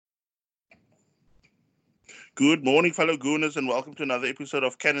Good morning, fellow Gooners, and welcome to another episode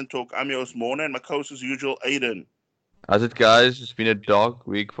of Cannon Talk. I'm your host, Mona, and my co-host, as usual, Aiden. As it guys, it's been a dark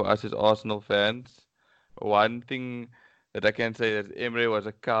week for us as Arsenal fans. One thing that I can say is Emre was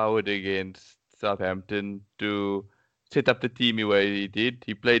a coward against Southampton to set up the team the way he did.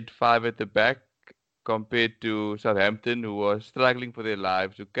 He played five at the back compared to Southampton, who was struggling for their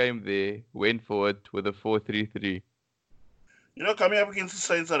lives, who came there, went for it with a 4-3-3. Coming up against the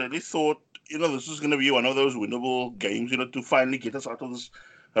Saints, I really thought, this was going to be one of those winnable games, to finally get us out of this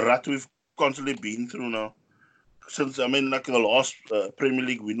rut we've constantly been through now. Since, like the last Premier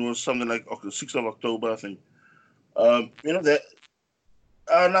League win was something like 6th of October, I think. That,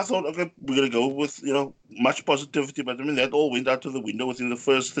 and I thought, okay, we're going to go with, much positivity, but that all went out of the window within the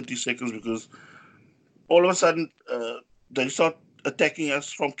first 30 seconds because all of a sudden they start attacking us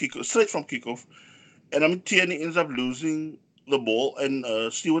straight from kickoff. And Tierney ends up losing the ball,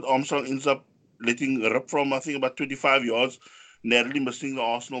 and Stuart Armstrong ends up letting rip from, I think, about 25 yards, narrowly missing the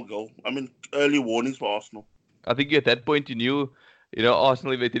Arsenal goal. Early warnings for Arsenal. I think at that point you knew,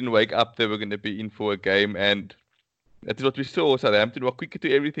 Arsenal, if they didn't wake up, they were going to be in for a game. And that's what we saw. Southampton were quicker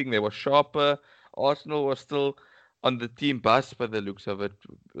to everything. They were sharper. Arsenal was still on the team bus by the looks of it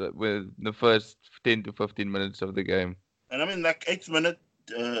with the first 10 to 15 minutes of the game. And like 8th minute,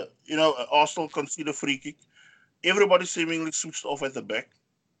 Arsenal concede a free kick. Everybody seemingly switched off at the back.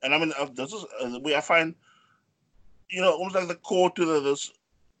 And this is where I find, almost like the core to this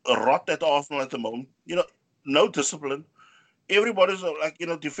rot at Arsenal at the moment. No discipline. Everybody's like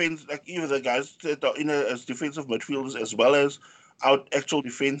defense, like even the guys that are in as defensive midfielders as well as out actual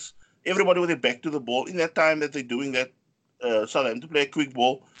defense. Everybody with their back to the ball. In that time that they're doing that, Southampton play a quick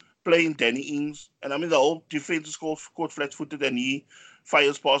ball, playing Danny Ings, and the whole defense is caught flat-footed, and he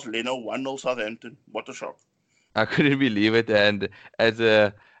fires past Leno 1-0 Southampton. What a shock! I couldn't believe it, and as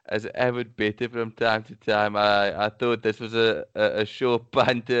an avid better from time to time, I thought this was a sure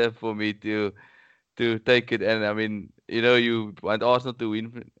punter for me to take it. And I mean, you want Arsenal to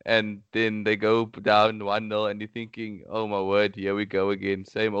win, and then they go down 1-0, and you're thinking, oh my word, here we go again,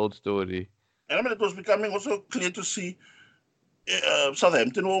 same old story. And it was becoming also clear to see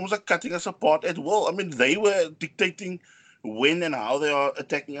Southampton were almost like cutting us apart at will. They were dictating when and how they are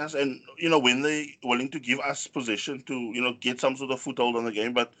attacking us, and when they willing to give us possession to get some sort of foothold on the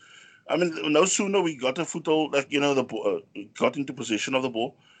game. But no sooner we got a foothold, like got into possession of the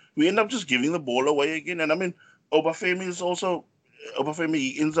ball, we end up just giving the ball away again. And Obafemi is also Obafemi.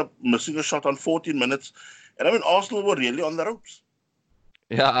 He ends up missing a shot on 14 minutes, and Arsenal were really on the ropes.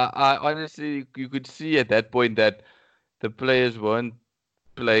 Yeah, I honestly, you could see at that point that the players weren't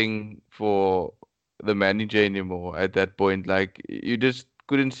playing for the manager anymore at that point. Like, you just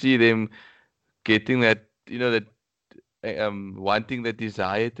couldn't see them getting that, that wanting the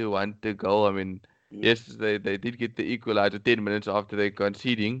desire to want the goal. I mean, Mm. yes, they did get the equalizer 10 minutes after they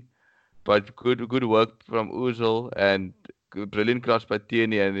conceding, but good work from Ozil and brilliant cross by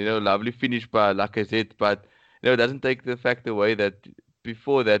Tierney and lovely finish by Lacazette. But it doesn't take the fact away that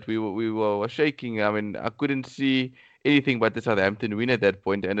before that we were shaking. I mean, I couldn't see anything but the Southampton win at that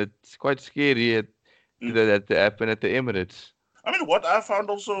point, and it's quite scary Mm. that to happen at the Emirates. What I found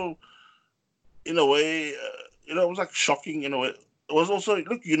also in a way, it was like shocking in a way. It was also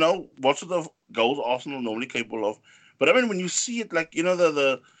look, what sort of goals Arsenal normally capable of. But when you see it, like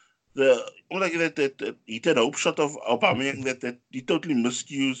the almost like that hit and hope shot of Aubameyang that he totally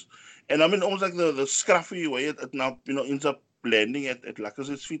miscues, and almost like the scruffy way it now ends up landing at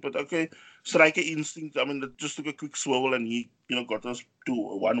Lacazette's feet. But okay, striker instinct. It just took a quick swivel and he got us to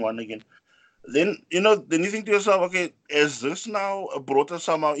 1-1 again. Then you think to yourself, okay, has this now brought us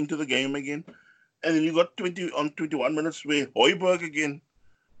somehow into the game again? And then you got 21 minutes where Hoiberg again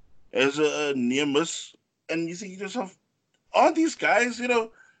has a near miss, and you think to yourself, are these guys?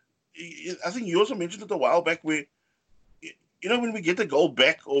 I think you also mentioned it a while back where when we get a goal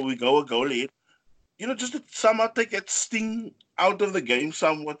back or we go a goal ahead, just to somehow take that sting out of the game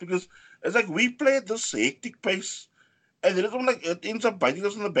somewhat because it's like we play at this hectic pace, and then it's almost like it ends up biting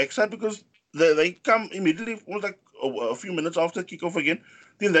us on the backside because they come immediately, almost like a few minutes after kickoff again.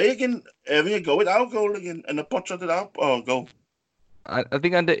 Then they again having a go at our goal again and a pot shot at our goal. I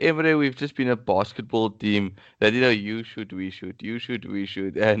think under Emre we've just been a basketball team that you shoot, we shoot, you shoot, we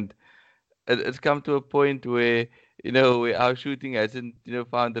shoot, and it's come to a point where where our shooting hasn't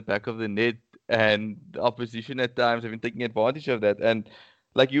found the back of the net, and the opposition at times have been taking advantage of that. And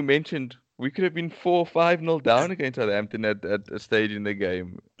like you mentioned, we could have been 4-5-0 down against Southampton at a stage in the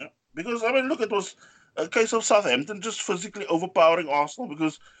game. Yeah. Because look, it was a case of Southampton just physically overpowering Arsenal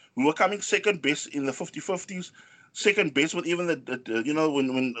because we were coming second best in the 50-50s, second best with even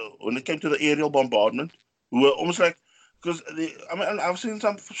when it came to the aerial bombardment. We were almost like, because I've seen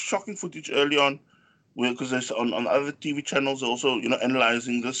some shocking footage early on, because there's on other TV channels also,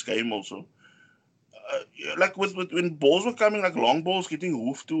 analyzing this game also. Like with when balls were coming, like long balls getting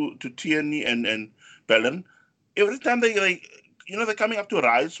hoofed to Tierney and Bellin, every time they're coming up to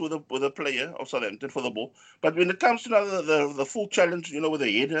rise with a player of Southampton for the ball. But when it comes to the full challenge, with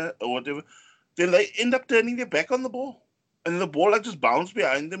a header or whatever, then they end up turning their back on the ball, and the ball like just bounce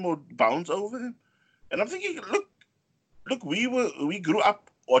behind them or bounce over them. And I'm thinking, look, we grew up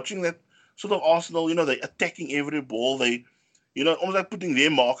watching that sort of Arsenal. They attacking every ball. They, almost like putting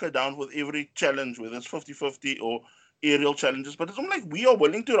their marker down with every challenge, whether it's 50-50 or aerial challenges. But it's almost like we are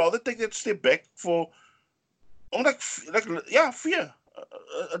willing to rather take that step back for, almost like fear.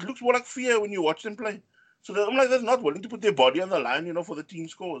 It looks more like fear when you watch them play. So they're not willing to put their body on the line, for the team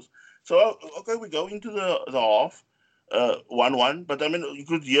scores. So okay, we go into the half, 1-1. But I mean, you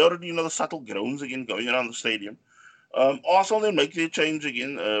could hear, the subtle groans again going around the stadium. Arsenal then make their change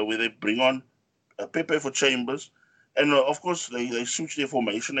again, where they bring on Pepe for Chambers, and of course they switch their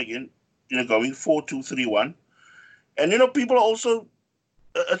formation again, going 4-2-3-1. And people are also,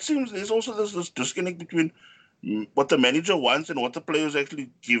 it seems there's also this disconnect between what the manager wants and what the players actually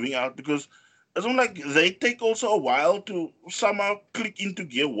giving out, because it's not like they take also a while to somehow click into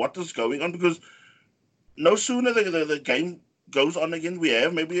gear what is going on, because no sooner the game goes on again, we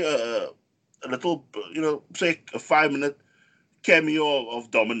have maybe a little, say a 5-minute cameo of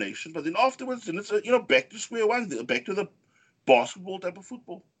domination, but then afterwards, then it's back to square one, back to the basketball type of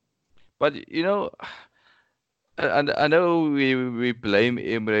football. But I know we blame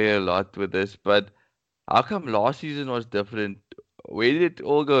Emre a lot with this, but how come last season was different? Where did it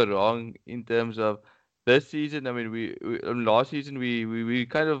all go wrong in terms of this season? I mean, last season we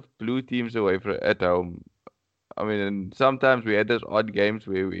kind of blew teams away at home. I mean, and sometimes we had those odd games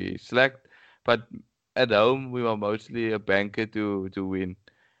where we slacked, but at home we were mostly a banker to win.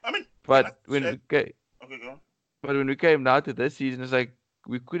 I mean, But when we okay, go on. but when we came now to this season, it's like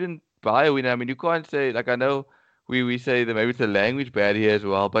we couldn't buy a win. I mean, you can't say, like, I know we say that maybe it's a language barrier as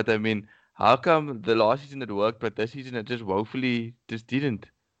well, but I mean, how come the last season it worked, but this season it just woefully just didn't?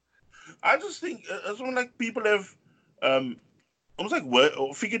 I just think it's almost like people have um, almost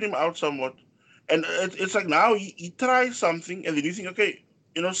like figured him out somewhat, and it's like now he tries something, and then you think, okay,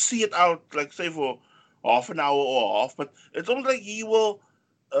 see it out, like say for half an hour or half, but it's almost like he will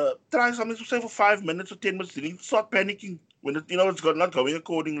try something, so say for 5 minutes or 10 minutes, then he start panicking when it's not going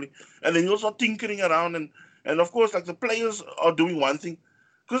accordingly, and then he'll start tinkering around, and of course, like the players are doing one thing,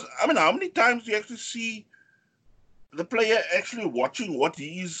 because I mean, how many times do you actually see the player actually watching what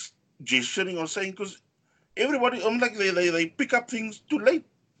he's gesturing or saying? Because everybody, like they pick up things too late.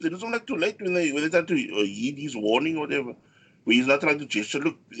 It's not like too late when they try to heed his warning or whatever. Where he's not trying to gesture.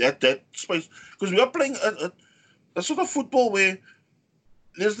 Look, that space, because we are playing a sort of football where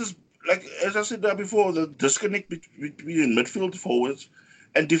there's this, like as I said before, the disconnect between midfield forwards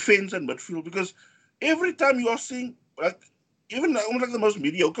and defense and midfield. Because every time you are seeing, like, even almost like the most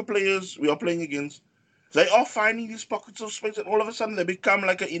mediocre players we are playing against, they are finding these pockets of space, and all of a sudden they become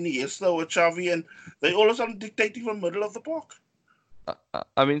like an Iniesta or a Xavi, and they all of a sudden dictating from the middle of the park.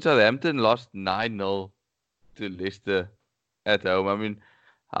 I mean, Southampton lost 9-0 to Leicester at home. I mean,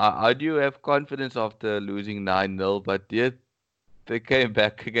 how do you have confidence after losing 9-0? But yet they came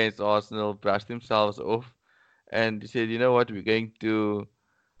back against Arsenal, brushed themselves off, and said, you know what, we're going to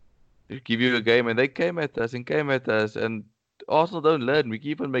give you a game. And they came at us and came at us. And Arsenal don't learn. We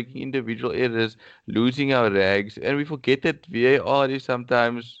keep on making individual errors, losing our rags, and we forget that VAR is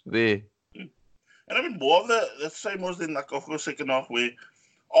sometimes there. And I mean, more of the same was in, like, of course, second half, where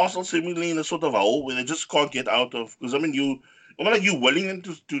Arsenal seemingly in a sort of hole where they just can't get out of. Because I mean, you're willing them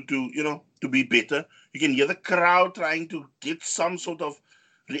to be better. You can hear the crowd trying to get some sort of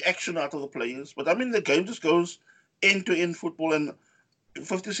reaction out of the players. But I mean, the game just goes end to end football, and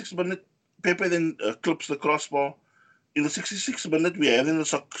 56th minute, Pepe then clips the crossbar. In the 66th minute, we have in the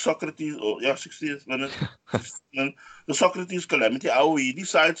Socrates, 60th minute, the Socrates calamity, how he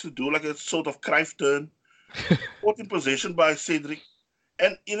decides to do like a sort of Cruyff turn, caught in possession by Cedric.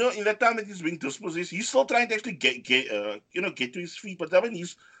 And, in that time that he's being dispossessed, he's still trying to actually get to his feet. But I mean,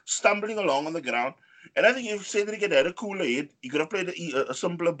 he's stumbling along on the ground. And I think if Cedric had a cooler head, he could have played a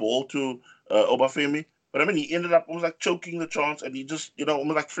simpler ball to Obafemi. But I mean, he ended up almost like choking the chance, and he just,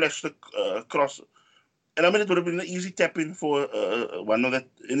 almost like flashed the cross. And I mean, it would have been an easy tap in for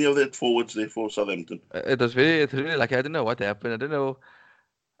any of that forwards there for Southampton. It's really like, I don't know what happened. I don't know.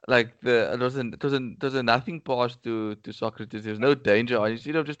 Like it was a nothing pass to Socrates. There was no danger on.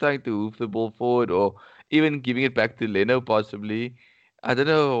 Instead of just trying to hoof the ball forward or even giving it back to Leno possibly, I don't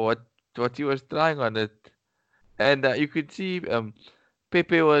know what he was trying on it. And you could see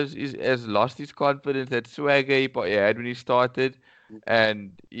Pepe has lost his confidence, that swagger he had when he started,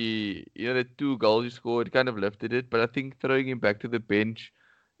 and the 2 goals he scored kind of lifted it. But I think throwing him back to the bench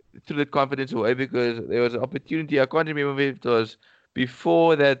threw the confidence away because there was an opportunity. I can't remember if it was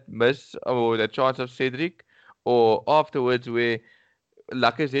before that miss or that chance of Cedric or afterwards where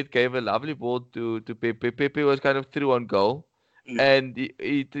Lacazette gave a lovely ball to Pepe. Pepe was kind of through on goal, Yeah. and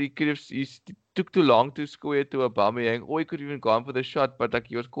he could have took too long to square to Aubameyang, or he could have even gone for the shot, but like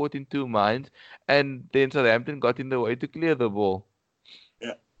he was caught in two minds, and then Southampton got in the way to clear the ball.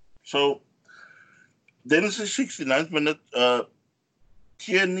 Yeah. So then it's the 69th minute.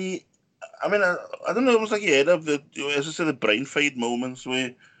 Tierney, I mean, I don't know. It was like he had as I said, the brain fade moments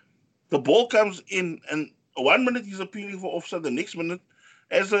where the ball comes in, and 1 minute he's appealing for offside. The next minute,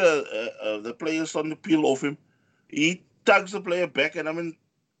 as the player starting to peel off him, he tugs the player back, and I mean,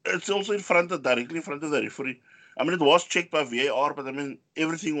 it's also directly in front of the referee. I mean, it was checked by VAR, but I mean,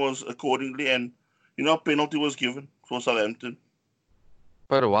 everything was accordingly, and penalty was given for Southampton.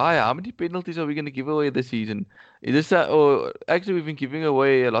 But why? How many penalties are we going to give away this season? Is this or actually we've been giving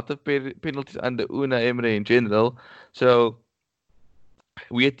away a lot of penalties under Unai Emery in general. So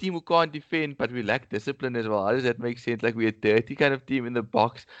we're a team who can't defend, but we lack discipline as well. How does that make sense? Like we're a dirty kind of team in the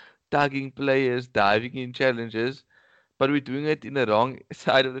box, tagging players, diving in challenges, but we're doing it in the wrong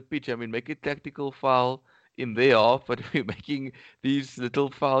side of the pitch. I mean, make a tactical foul in their half, but we're making these little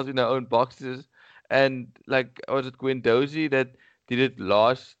fouls in our own boxes. And like, was it Guendouzi that did it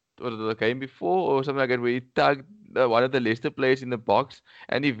last or the game before or something like that, where he tagged one of the Leicester players in the box?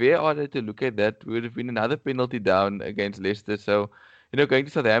 And if VAR had to look at that, we would have been another penalty down against Leicester. So, going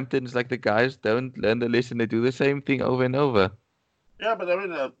to Southampton is like the guys don't learn the lesson; they do the same thing over and over. Yeah, but I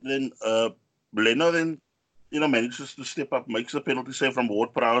mean, then Leno then manages to step up, makes a penalty save from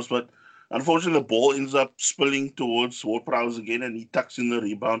Ward-Prowse, but unfortunately the ball ends up spilling towards Ward-Prowse again, and he tucks in the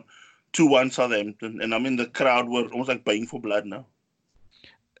rebound. 2-1 Southampton, and I mean the crowd were almost like baying for blood now.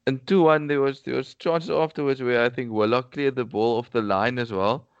 And 2-1, there was chances afterwards where I think Willock cleared the ball off the line as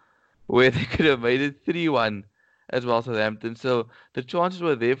well, where they could have made it 3-1 as well, Southampton. So the chances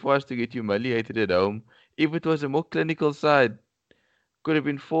were there for us to get humiliated at home. If it was a more clinical side, could have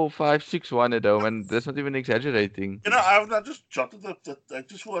been 4-5-6-1 at home, and that's not even exaggerating. I've not just jotted I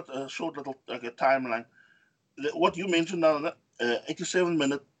just want a short little like a timeline. What you mentioned now, 87th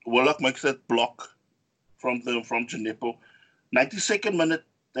minute, Willock makes that block from Djenepo. 92nd minute,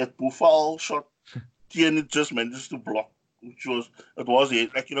 that Buffal shot, Tierney just manages to block, which was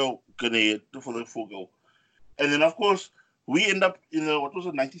gonna hit for the full goal. And then of course we end up in the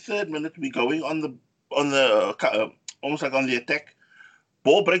 93rd minute. We going on the almost like on the attack.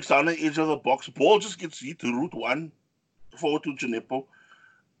 Ball breaks down the edge of the box. Ball just gets hit to route one forward to Djenepo.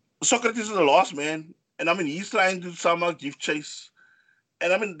 Socrates is the last man, and I mean he's trying to somehow give chase,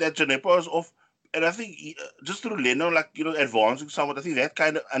 and I mean that Djenepo is off. And I think just through Leno, advancing somewhat, I think that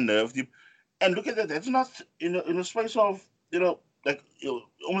kind of unnerved him. And look at that. That's not in a space of almost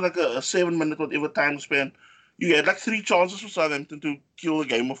like a 7 minute whatever time span. You had like 3 chances for Southampton to kill the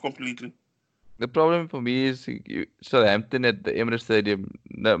game off completely. The problem for me is Southampton at the Emirates Stadium.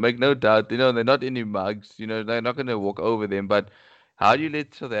 No, make no doubt, they're not any mugs. They're not going to walk over them. But how do you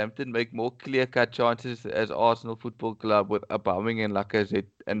let Southampton make more clear-cut chances as Arsenal Football Club with Aubameyang and Lacazette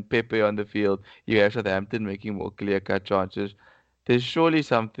and Pepe on the field? You have Southampton making more clear-cut chances. There's surely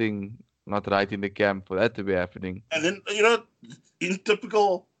something not right in the camp for that to be happening. And then, in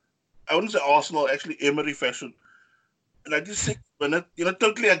typical, I wouldn't say Arsenal, actually Emery fashion, 96 minute,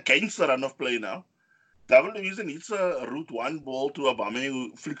 totally against the run of play now. Double division hits a route one ball to Aubameyang,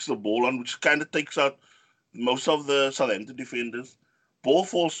 who flicks the ball on, which kind of takes out most of the Southampton defenders. Ball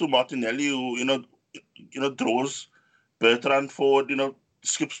falls to Martinelli, who draws Bertrand forward,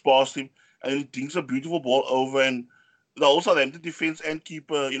 skips past him, and he dinks a beautiful ball over, and the whole Southampton defense and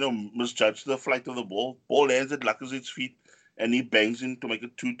keeper, misjudged the flight of the ball. Ball lands at Lacazette's feet, and he bangs in to make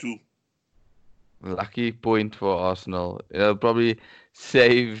it 2-2. Lucky point for Arsenal. Probably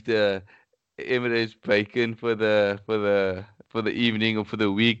saved Emirates bacon for the evening or for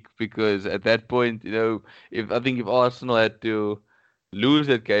the week, because at that point, if Arsenal had to lose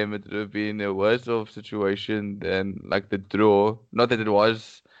that game, it would have been a worse off situation than like the draw. Not that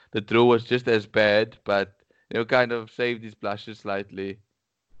the draw was just as bad, but kind of saved his blushes slightly.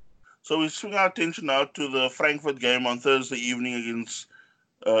 So we swing our attention now to the Frankfurt game on Thursday evening against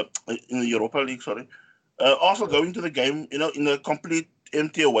in the Europa League. Sorry, Arsenal going to the game, in a complete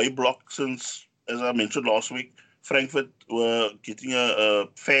empty away block, since, as I mentioned last week, Frankfurt were getting a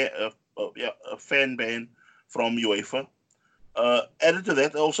fan ban from UEFA. Added to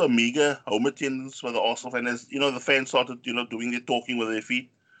that, also meager home attendance for the Arsenal fans. As the fans started, doing their talking with their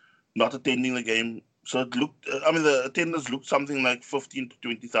feet, not attending the game. So it looked, the attendance looked something like 15 to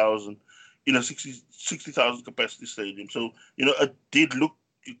 20,000 in a 60,000 capacity stadium. So, it did look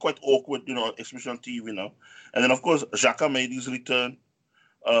quite awkward, especially on TV now. And then, of course, Xhaka made his return.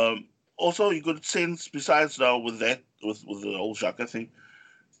 Also, you could sense, besides now with that, with the whole Xhaka thing,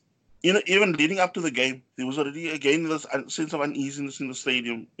 even leading up to the game, there was already, again, this sense of uneasiness in the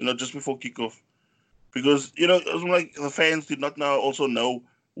stadium, just before kickoff. Because, it was like the fans did not now also know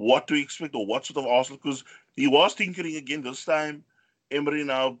what to expect or what sort of Arsenal, because he was tinkering again this time. Emery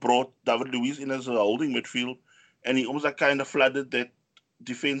now brought David Luiz in as a holding midfield, and he almost like kind of flooded that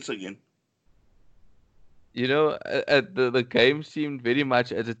defense again. The game seemed very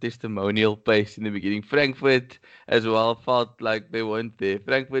much as a testimonial pace in the beginning. Frankfurt as well felt like they weren't there.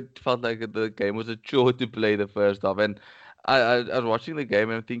 Frankfurt felt like the game was a chore to play the first half. And I was watching the game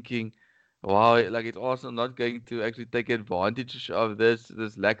and I'm thinking, wow, like it's also not going to actually take advantage of this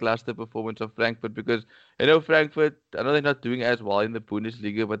lackluster performance of Frankfurt because Frankfurt, I know they're not doing as well in the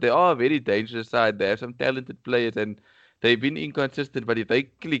Bundesliga, but they are a very dangerous side. They have some talented players and they've been inconsistent, but if they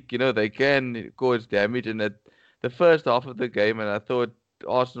click, they can cause damage. And at the first half of the game, and I thought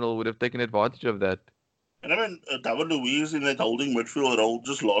Arsenal would have taken advantage of that. And David Luiz in that holding midfield role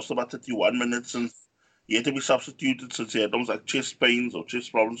just lost about 31 minutes and he had to be substituted since he had almost like chest pains or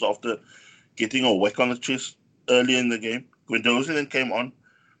chest problems after getting a whack on the chest earlier in the game. Guendouzi then came on.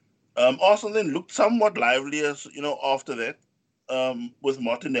 Arsenal then looked somewhat livelier, after that, with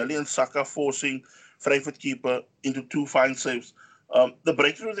Martinelli and Saka forcing Frankfurt keeper into two fine saves. The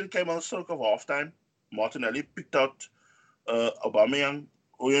breakthrough then came on the stroke of halftime. Martinelli picked out Aubameyang,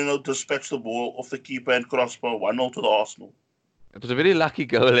 who, dispatched the ball off the keeper and crossbar 1-0 to the Arsenal. It was a very lucky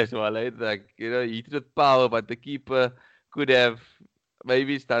goal as well. Like, he hit it with power, but the keeper could have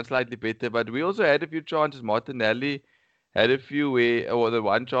maybe done slightly better. But we also had a few chances. Martinelli had a few the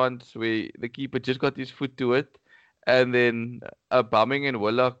one chance where the keeper just got his foot to it. And then Aubameyang and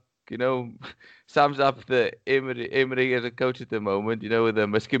Willock, sums up the Emery as a coach at the moment, with the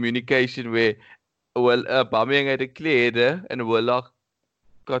miscommunication where Aubameyang had a clear header and Willock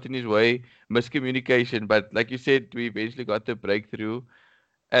got in his way, miscommunication. But like you said, we eventually got the breakthrough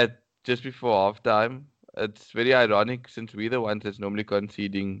at just before halftime. It's very ironic since we're the ones that's normally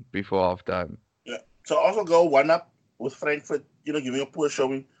conceding before halftime. Yeah. So Arsenal go 1-up with Frankfurt, giving a poor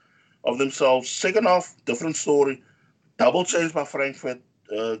showing of themselves. Second half, different story. Double change by Frankfurt.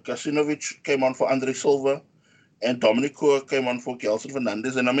 Kasinovic came on for Andre Silva and Dominic Koer came on for Gelson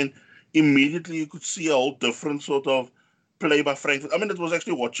Fernandez. And immediately you could see a whole different sort of play by Frankfurt. It was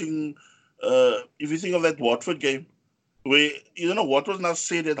actually watching, if you think of that Watford game, where you don't know what was now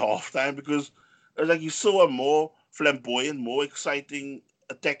said at halftime because it was like you saw a more flamboyant, more exciting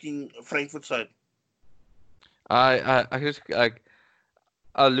attacking Frankfurt side. I just like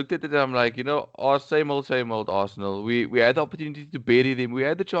I looked at it and I'm like, our same old Arsenal. We had the opportunity to bury them. We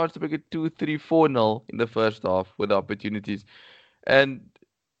had the chance to make it 2-3, 4-0 in the first half with the opportunities. And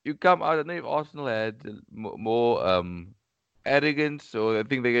you come out, I don't know if Arsenal had more arrogance, or I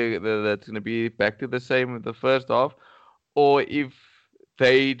think that's going to be back to the same with the first half, or if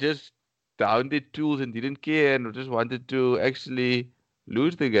they just downed their tools and didn't care and just wanted to actually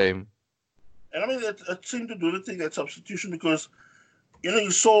lose the game. And it seemed to do the thing at substitution because,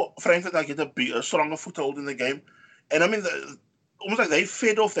 you saw Frankfurt get a stronger foothold in the game. And almost like they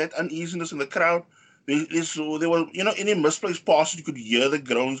fed off that uneasiness in the crowd. There were, any misplaced passes, you could hear the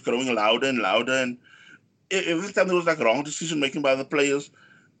groans growing louder and louder. And every time there was like wrong decision making by the players,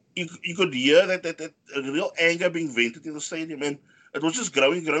 you could hear that real anger being vented in the stadium. And it was just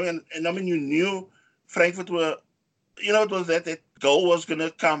growing. And you knew Frankfurt were, it was that goal was going to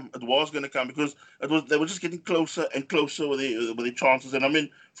come. It was going to come because they were just getting closer and closer with their chances. And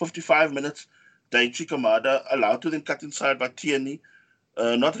 55 minutes, Daichi Kamada allowed to then cut inside by Tierney,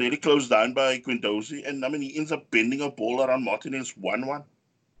 not really closed down by Guendouzi. And he ends up bending a ball around Martinez 1-1.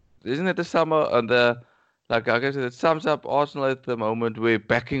 Isn't it the summer on the, like I guess it sums up Arsenal at the moment? We're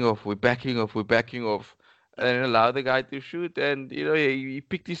backing off, and allow the guy to shoot. And he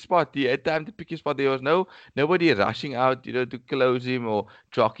picked his spot. He had time to pick his spot. There was nobody rushing out, to close him or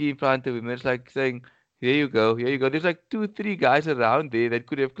jockey in front of him. It's like saying, here you go. There's like 2-3 guys around there that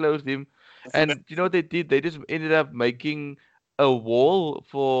could have closed him. And what they did? They just ended up making a wall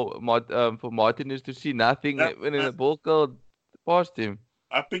for Martinez to see nothing when the ball called past him.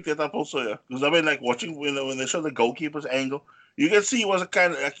 I picked that up also, yeah. Because like watching when they show the goalkeeper's angle, you can see he was a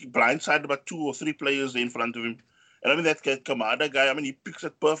kind of like blindsided about 2 or 3 players in front of him. And that Kamada guy, he picks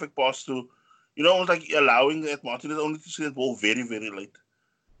that perfect pass to You know, it was like allowing that Martinez only to see that ball very, very late.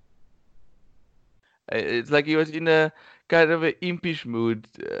 It's like he was in a kind of an impish mood,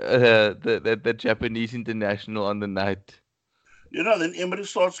 the Japanese international on the night. You know, then Emery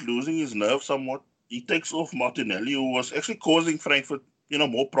starts losing his nerve somewhat. He takes off Martinelli, who was actually causing Frankfurt,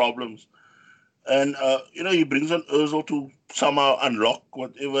 more problems. And, he brings on Ozil to somehow unlock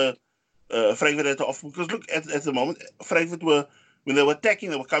whatever Frankfurt had to offer. Because look, at the moment, Frankfurt when they were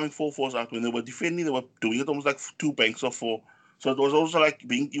attacking, they were coming 4-4 out. When they were defending, they were doing it almost like two banks of four. So it was also like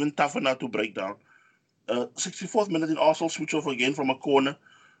being even tougher now to break down. 64th minute in Arsenal switch off again from a corner.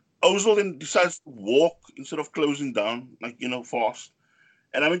 Ozil then decides to walk instead of closing down, fast.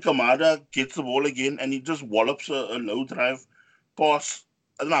 And Kamada gets the ball again and he just wallops a low drive pass.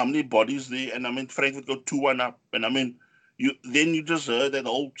 I don't know how many bodies there. And Frankfurt go 2-1 up. And you just heard that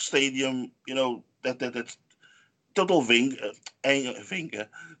whole stadium, that's total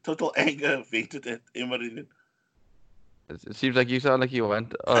total anger vented at Emery. It seems like you sound like you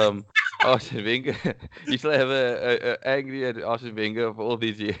want Arsene Wenger. You still have a angry at Arsene Wenger for all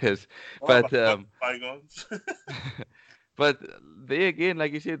these years, but bygones. but there again,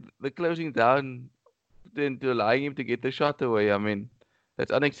 like you said, the closing down then to allowing him to get the shot away. I mean,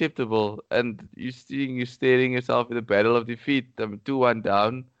 that's unacceptable. And you staring yourself in the battle of defeat. 2-1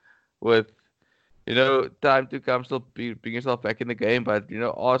 down with time to come, still bring yourself back in the game. But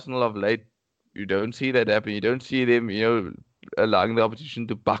Arsenal of late, you don't see that happen. You don't see them, allowing the opposition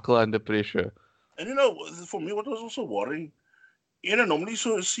to buckle under pressure. And for me, what was also worrying, normally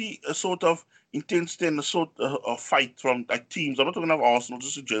you see a sort of intensity and a sort of fight from like teams. I'm not talking about Arsenal,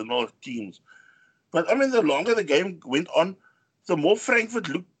 just in general teams. But the longer the game went on, the more Frankfurt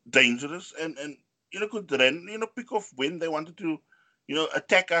looked dangerous and could then pick off when they wanted to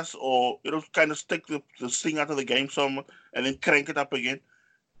attack us or kind of stick the sting out of the game somewhat and then crank it up again.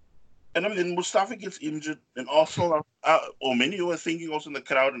 And then Mustafi gets injured, and Arsenal, or many who were thinking also in the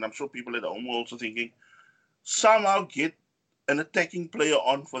crowd, and I'm sure people at home were also thinking, somehow get an attacking player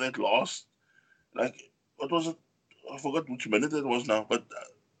on for that last, like, what was it? I forgot which minute it was now, but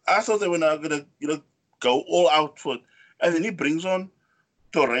I thought they were now going to, go all out for it. And then he brings on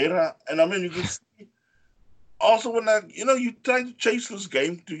Torreira, and you can see also when, you try to chase this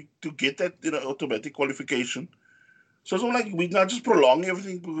game to get that, automatic qualification. So it's not like we're not just prolonging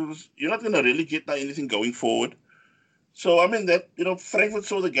everything because you're not going to really get anything going forward. So, that, Frankfurt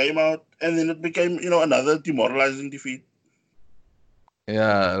saw the game out and then it became, another demoralizing defeat.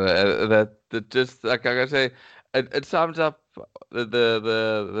 Yeah, that just, like I say, it sums up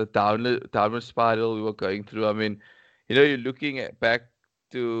the downward spiral we were going through. You're looking back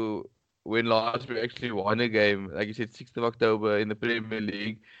to when last we actually won a game, like you said, 6th of October in the Premier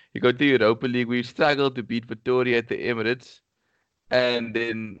League. You go to Europa League, we struggled to beat Vitória at the Emirates, and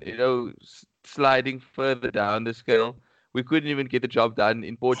then sliding further down the scale, we couldn't even get the job done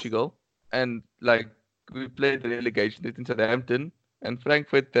in Portugal, and like we played the relegation in Southampton and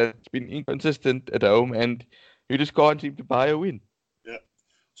Frankfurt that's been inconsistent at home, and you just can't seem to buy a win. Yeah.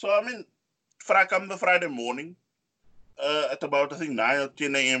 So come the Friday morning, at about I think 9 or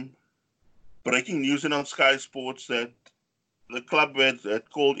 10 a.m. breaking news on Sky Sports that the club had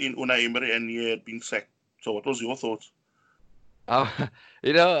called in Unai Emery and he had been sacked. So, what was your thoughts?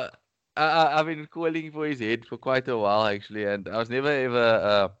 I've been calling for his head for quite a while actually, and I was never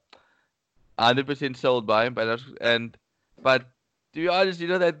ever 100% sold by him. But to be honest,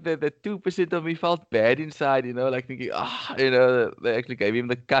 that the 2% of me felt bad inside, like thinking, they actually gave him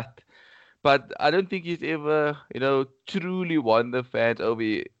the cut. But I don't think he's ever, truly won the fans over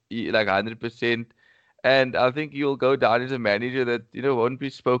like 100%. And I think he'll go down as a manager that, won't be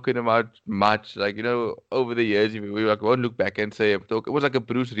spoken about much. Like, over the years, we won't look back and say, it was like a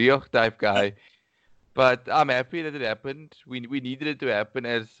Bruce Rioch type guy. But I'm happy that it happened. We needed it to happen,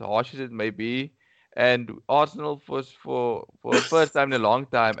 as harsh as it may be. And Arsenal, for the first time in a long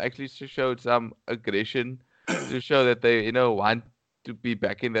time, actually showed some aggression to show that they, want to be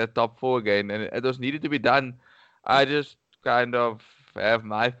back in that top 4 again. And it was needed to be done. I just kind of have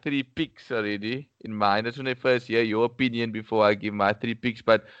my 3 picks already in mind. That's when I first hear your opinion before I give my 3 picks.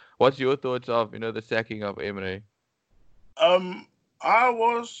 But what's your thoughts of, the sacking of Emery? I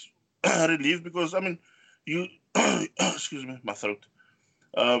was relieved because, you, excuse me, my throat.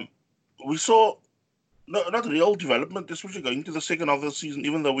 We saw not real development, especially going to the second half of the season,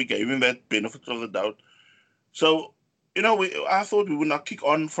 even though we gave him that benefit of the doubt. So, I thought we would now kick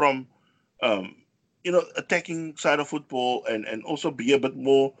on from, attacking side of football and also be a bit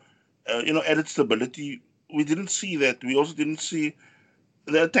more, added stability. We didn't see that. We also didn't see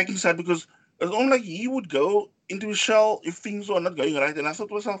the attacking side because it's only like he would go into his shell if things were not going right. And I thought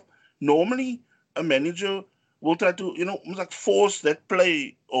to myself, normally a manager will try to, almost like force that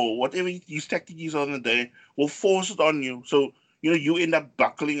play or whatever his tactic is on the day, will force it on you. So, you end up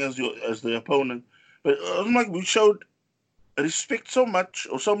buckling as the opponent. But like we showed respect so much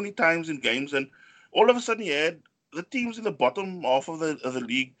or so many times in games, and all of a sudden you had the teams in the bottom half of the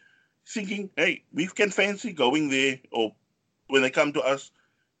league thinking, hey, we can fancy going there, or when they come to us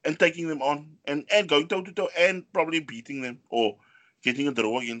and taking them on and going toe to toe and probably beating them or getting a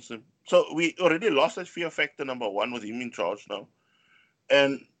draw against them. So we already lost that fear factor, number one, with him in charge now.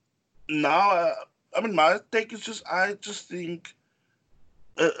 And now, my take is I just think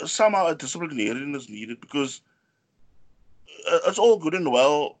somehow a disciplinarian is needed, because it's all good and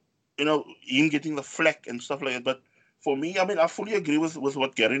well, him getting the flack and stuff like that. But for me, I fully agree with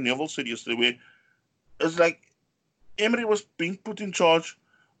what Gary Neville said yesterday, where it's like Emery was being put in charge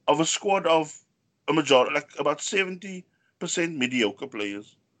of a squad of a majority, like about 70% mediocre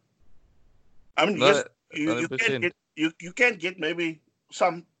players. Yes, No, you can 100%. get you can get maybe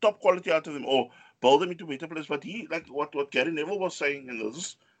some top quality out of them or build them into better players. But he, like what Gary Neville was saying, and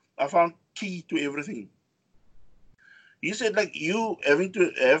this I found key to everything. He said, like, you having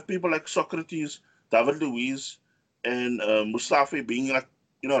to have people like Socrates, David Luiz, and Mustafi being like,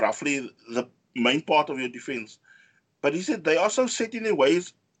 roughly the main part of your defense. But he said they also set in their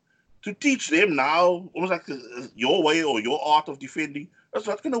ways to teach them now, almost like your way or your art of defending. That's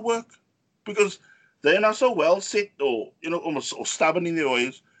not going to work, because they're not so well set, or almost or stubborn in their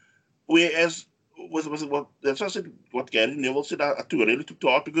ways. Whereas with what that's what I said, what Gary Neville said, I really took to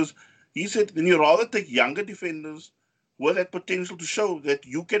heart, because he said, then you rather take younger defenders with that potential to show that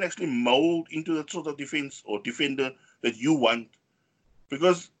you can actually mold into that sort of defense or defender that you want.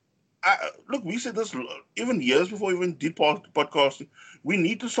 Because look, we said this even years before we even did podcasting. We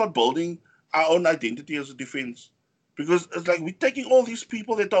need to start building our own identity as a defense, because it's like we're taking all these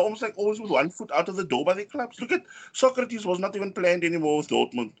people that are almost like always with one foot out of the door by their clubs. Look at Socrates, was not even planned anymore with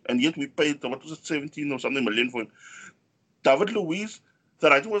Dortmund, and yet we paid, what was it, 17 or something million for him. David Luiz, the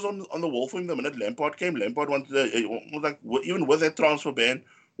writing was on the wall for him the minute Lampard came. Lampard wanted even with that transfer ban,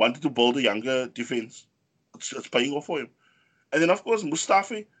 wanted to build a younger defense. It's paying off for him. And then of course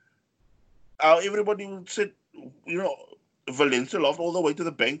Mustafi, everybody would say, Valencia lost all the way to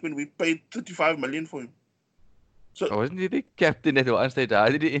the bank when we paid 35 million for him. So wasn't he the captain at one stage? How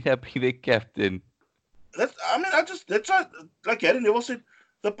did he end up being the captain? that's why, like Gary Neville said,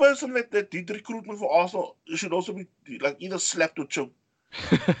 the person that did recruitment for Arsenal should also be like either slapped or choked.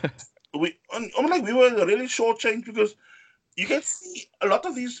 We were really shortchanged, because you can see a lot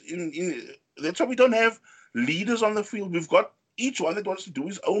of these in that's why we don't have leaders on the field. We've got each one that wants to do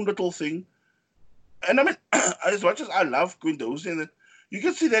his own little thing. And as much as I love Guendouzi, you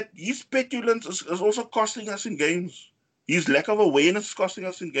can see that his petulance is also costing us in games. His lack of awareness is costing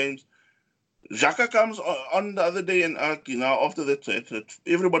us in games. Xhaka comes on the other day, and after that,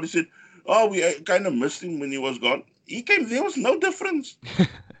 everybody said, "Oh, we kind of missed him when he was gone." He came. There was no difference,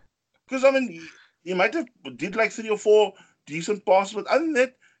 because he might have did like 3 or 4 decent passes, but other than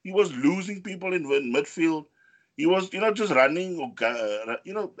that, he was losing people in midfield. He was, just running or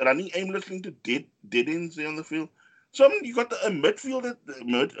running aimlessly into dead ends on the field. So you got a midfield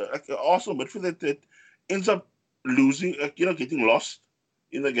like an Arsenal midfield that ends up losing, getting lost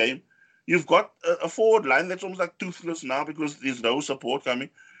in the game. You've got a forward line that's almost like toothless now, because there's no support coming.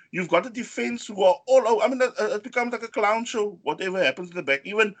 You've got a defense who are all over. It becomes like a clown show, whatever happens in the back.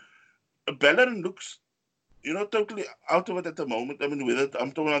 Even Bellerin looks, totally out of it at the moment.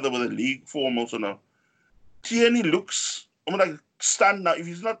 I'm talking about with the league form also now. Tierney looks almost like stunned now. If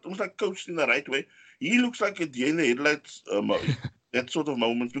he's not almost like coached in the right way, he looks like a deer in the headlights, that sort of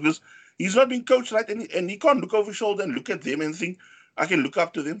moment, because he's not being coached right, and he can't look over his shoulder and look at them and think, I can look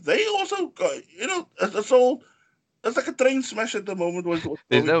up to them. They also, it's like a train smash at the moment.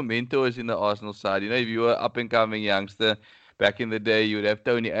 There's no mentors in the Arsenal side. If you were up and coming youngster back in the day, you would have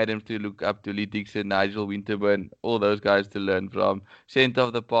Tony Adams to look up to, Lee Dixon, Nigel Winterburn, all those guys to learn from. Centre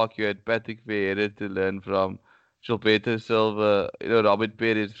of the park, you had Patrick Vieira to learn from, Gilberto Silva, Robert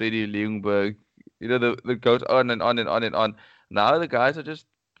Perez, Freddie Ljungberg. The goes on and on and on and on. Now the guys are just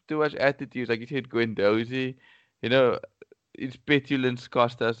too much attitude. Like you said, Guendouzi, his petulance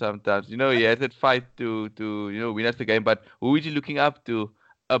cost us sometimes. He had that fight to win us the game, but who is he looking up to?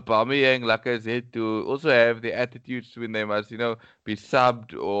 Aubameyang, Lacazette, to also have the attitudes when they must, be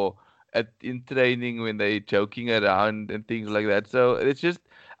subbed, or in training when they're joking around and things like that. So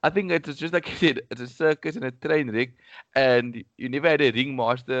I think it's just like you said, it's a circus and a train wreck, and you never had a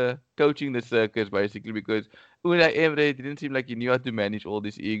ringmaster coaching the circus, basically, because Unai Emery didn't seem like he knew how to manage all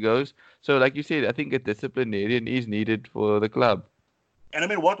these egos. So, like you said, I think a disciplinarian is needed for the club.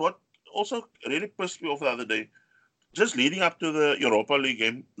 And what also really pissed me off the other day. Just leading up to the Europa League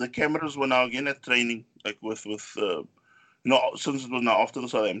game, the cameras were now again at training, like with since it was now after the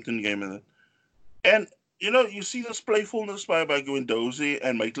Southampton game and you see this playfulness by Guendouzi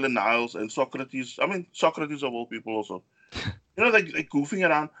and Maitland Niles and Socrates. I mean, Socrates of all people also. They're goofing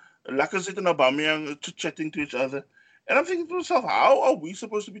around. Lacazette and Aubameyang chit-chatting to each other. And I'm thinking to myself, how are we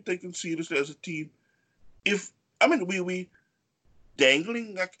supposed to be taken seriously as a team if, we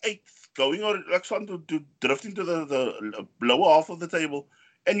dangling like eighth, going or like starting to drift into the lower half of the table,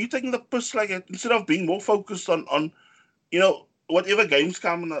 and you're taking the piss like it instead of being more focused on whatever games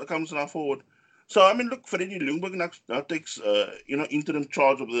comes now forward. So look, Freddie Ljungberg now takes interim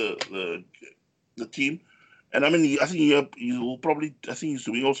charge of the team, and I think he will probably, I think he's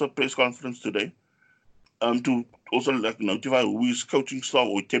doing also a press conference today, to also like notify who his coaching staff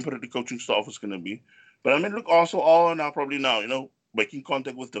or temporary coaching staff is going to be. But look, also all now probably now making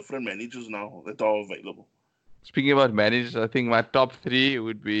contact with different managers now that are available. Speaking about managers, I think my top three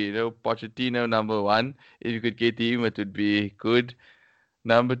would be Pochettino number one. If you could get him, it would be good.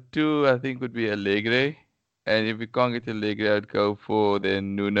 Number two, I think, would be Allegri. And if you can't get Allegri, I'd go for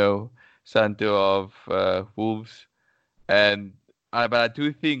then Nuno Santo of Wolves. But I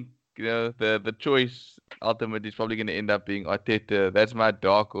do think the choice ultimately is probably going to end up being Arteta. That's my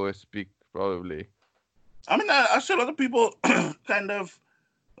dark horse pick, probably. I see a lot of people kind of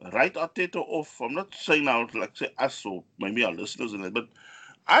write Arteta off. I'm not saying now like say us or maybe our listeners in it, but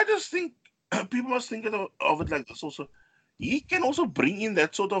I just think people must think of it like this also. He can also bring in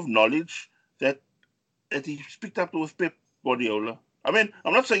that sort of knowledge that he's picked up with Pep Guardiola. I'm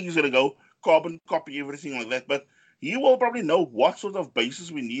not saying he's going to go carbon copy everything like that, but he will probably know what sort of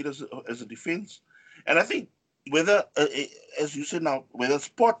basis we need as a defense. And I think whether, as you said now, whether it's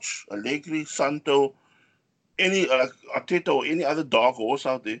Poch, Allegri, Santo, any Arteta or any other dark horse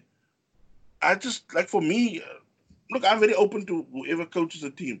out there, I just like for me, look, I'm very open to whoever coaches the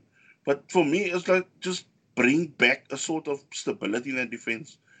team, but for me, it's like just bring back a sort of stability in that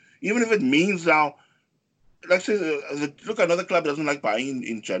defense, even if it means now. Like say, look, another club doesn't like buying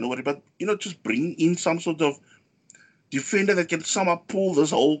in January, but just bring in some sort of defender that can somehow pull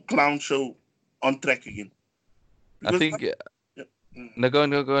this whole clown show on track again. Because, I think. No, go on.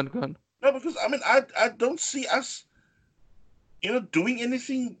 No, because I don't see us, doing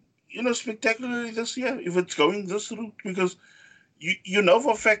anything, spectacularly this year if it's going this route. Because you know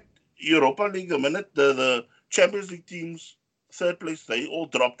for a fact, Europa League, the minute the Champions League teams third place, they all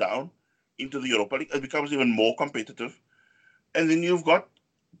drop down into the Europa League, it becomes even more competitive. And then you've got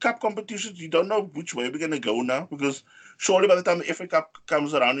cup competitions. You don't know which way we're going to go now, because surely by the time the FA Cup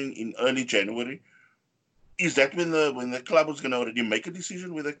comes around in early January, is that when the club is going to already make a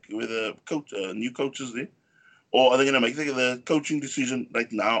decision with a coach, new coaches there, or are they going to make the coaching decision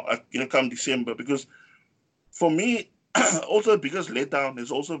right now? Come December? Because for me, also the biggest letdown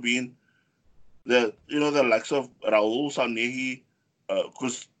has also been the likes of Raul Sanllehi,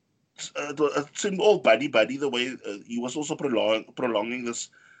 because it seemed all buddy the way he was also prolonging this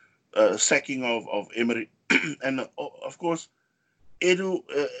sacking of Emery. And of course Edu,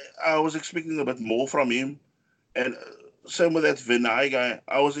 I was expecting a bit more from him, and same with that Vinay guy.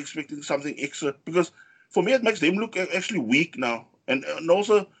 I was expecting something extra, because for me it makes them look actually weak now, and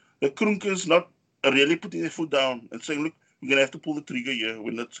also the Kroenkes not really putting their foot down and saying, look, we're going to have to pull the trigger here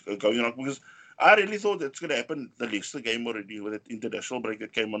when it's going on, because I really thought that's going to happen the Leicester game already with that international break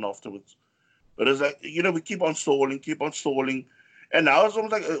that came on afterwards. But it's like, we keep on stalling. And now it's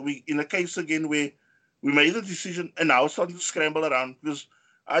almost like we in a case again where we made the decision and now it's starting to scramble around, because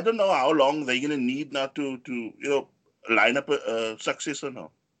I don't know how long they're going to need now to line up a successor now.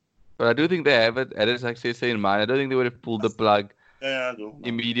 But I do think they have had a successor in mind. I don't think they would have pulled the plug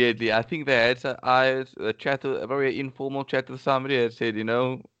immediately. I think they had a very informal chat with somebody that said,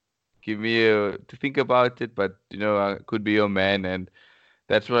 give me to think about it, but I could be your man, and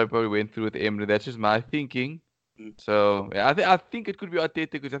that's what I probably went through with Emery. That's just my thinking. So yeah, I think it could be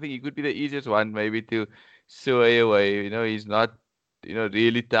Arteta, because I think he could be the easiest one maybe to sway away. He's not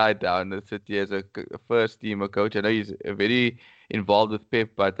really tied down to the City as a first team coach. I know he's very involved with Pep,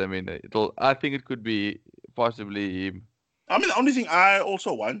 but I think it could be possibly him. The only thing I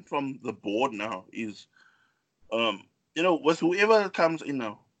also want from the board now is, with whoever comes in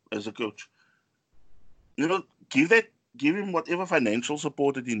now as a coach, give him whatever financial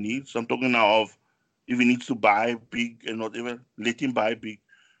support that he needs. I'm talking now of if he needs to buy big and whatever, let him buy big.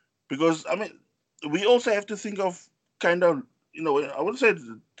 Because, we also have to think of kind of, I wouldn't say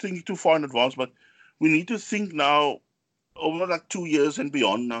thinking too far in advance, but we need to think now over like 2 years and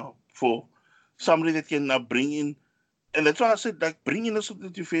beyond now for somebody that can now bring in And that's why I said, like, bring in a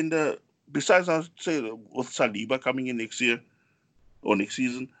certain defender. Besides, I would say with Saliba coming in next year or next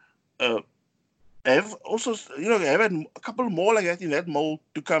season, have also have a couple more like that in that mold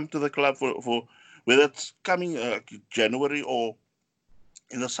to come to the club for whether it's coming January or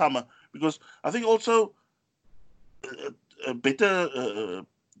in the summer, because I think also better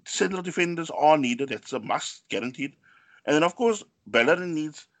central defenders are needed. That's a must, guaranteed. And then of course Bellerin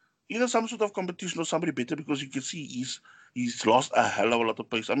needs either some sort of competition or somebody better, because you can see he's lost a hell of a lot of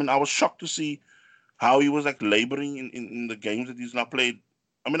pace. I mean, I was shocked to see how he was like laboring in the games that he's now played.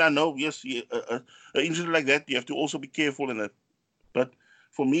 I mean, I know, yes, an injury like that, you have to also be careful in it. But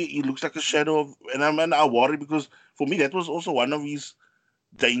for me, he looks like a shadow of, and I worry because for me, that was also one of his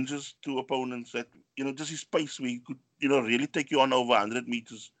dangers to opponents, that, just his pace where he could, really take you on over 100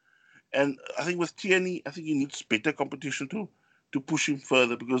 meters. And I think with Tierney, I think he needs better competition to push him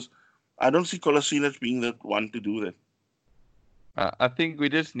further, because I don't see Kolasinac being the one to do that. I think we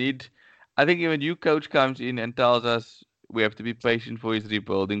just need. I think if a new coach comes in and tells us we have to be patient for his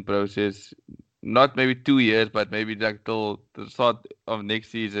rebuilding process, not maybe 2 years, but maybe like till the start of next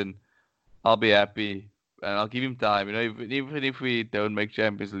season, I'll be happy and I'll give him time. Even if we don't make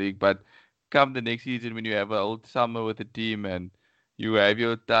Champions League, but come the next season when you have a whole summer with the team and you have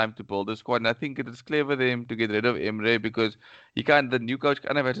your time to build a squad. And I think it is clever for them to get rid of Emre, because the new coach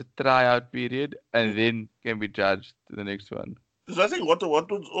kind of has a tryout period and then can be judged to the next one. Because I think what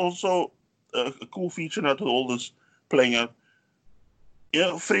was also a cool feature out of all this playing out,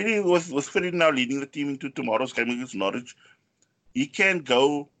 Freddie, with Freddie now leading the team into tomorrow's game against Norwich, he can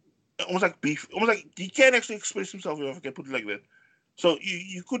go almost like beef, almost like he can actually express himself, if I can put it like that. So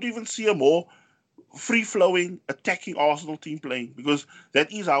you could even see a more free-flowing, attacking Arsenal team playing, because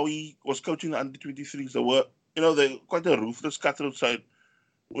that is how he was coaching the under-23s. They were, they're quite a ruthless, cutthroat side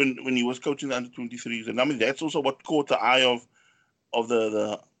when he was coaching the under-23s. And I mean, that's also what caught the eye of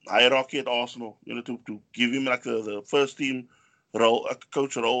the hierarchy at Arsenal, to give him like the first team role, a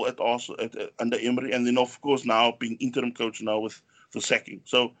coach role at Arsenal under Emery, and then of course now being interim coach now with the sacking.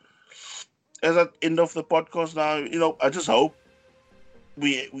 So as at end of the podcast now, I just hope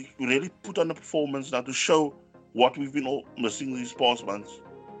we really put on a performance now to show what we've been all missing these past months.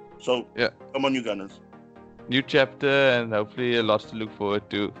 So yeah, come on, you Gunners. New chapter, and hopefully lots to look forward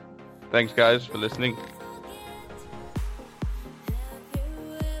to. Thanks, guys, for listening.